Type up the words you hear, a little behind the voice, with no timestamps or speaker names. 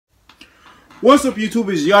What's up,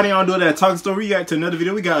 YouTubers? Y'all didn't do that talking story. We got to another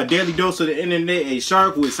video. We got a daily dose of the internet, a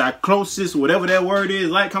shark with Scoliosis, whatever that word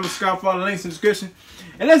is. Like, comment, subscribe, follow the links in the description.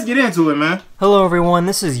 And let's get into it, man. Hello everyone,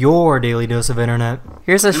 this is your daily dose of internet.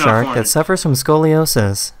 Here's a shark that suffers from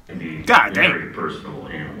scoliosis. God damn. Very personal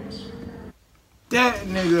animals. That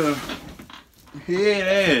nigga,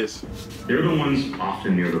 head ass. They're the ones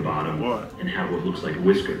often near the bottom What? and have what looks like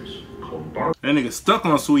whiskers called barb. That nigga stuck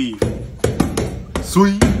on Sweeve.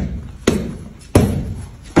 Sweeve.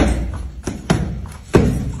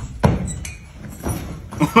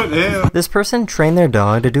 What the hell? This person trained their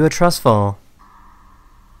dog to do a trust fall.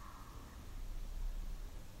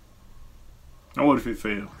 I wonder if it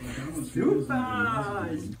failed.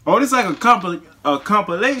 Oh, this is like a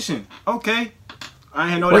compilation. Okay. I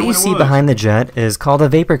didn't know that What you see behind the jet is called a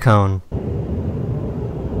vapor cone.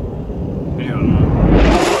 Hell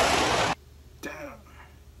no. Damn.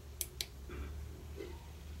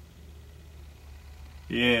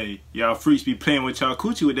 Yeah, y'all freaks be playing with y'all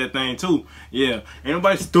coochie with that thing too. Yeah, ain't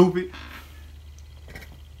nobody stupid.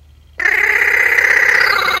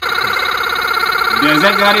 Yeah,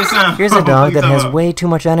 exactly how they sound. Here's a dog that has way too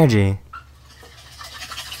much energy.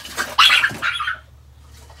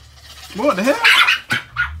 What the hell?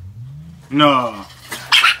 No.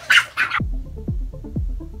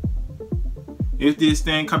 If this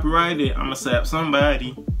thing copyrighted, I'ma slap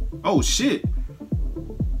somebody. Oh shit.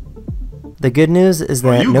 The good news is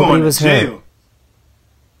that nobody was hurt.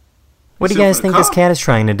 What do you guys think this cat is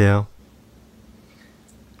trying to do?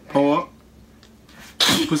 Pour up.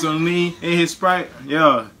 Put some lean in his Sprite.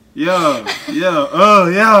 Yeah. Yeah.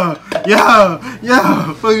 Yeah.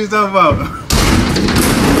 What you talking about?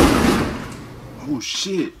 Oh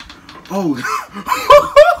shit. Oh.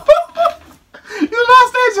 You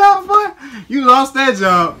lost that job, boy. You lost that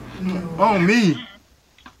job. On me.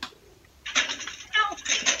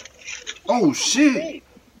 Oh shit.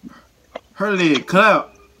 Her leg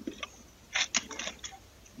clapped.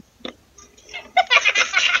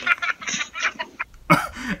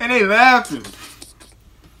 And they laughing.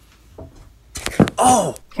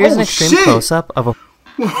 Oh, here's an extreme close-up of a...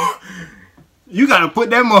 You gotta put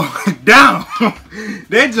that motherfucker down.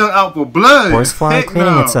 They jump out for blood. horsefly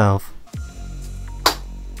cleaning itself.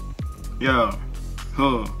 Yeah.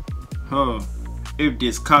 If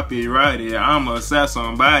this copyrighted, I'ma slap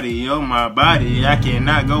somebody on my body. I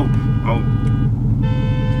cannot go. Oh.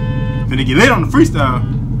 Finna get lit on the freestyle.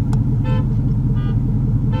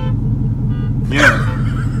 Yeah.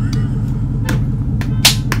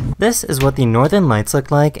 This is what the northern lights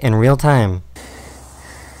look like in real time.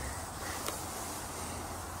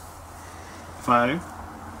 5.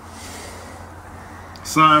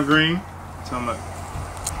 Slime green. Talking about.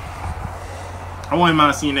 I wouldn't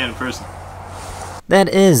mind seeing that in person. That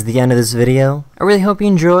is the end of this video. I really hope you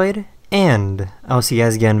enjoyed, and I'll see you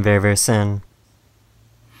guys again very, very soon.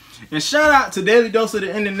 And shout out to Daily Dose of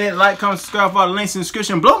the Internet. Like, comment, subscribe, follow the links in the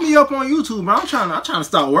description. Blow me up on YouTube, bro. I'm trying to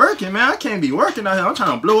start working, man. I can't be working out here. I'm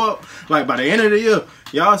trying to blow up like by the end of the year.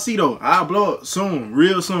 Y'all see though, I'll blow up soon,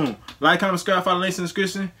 real soon. Like, comment, subscribe, follow the links in the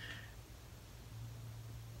description.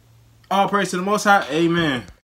 All praise to the Most High. Amen.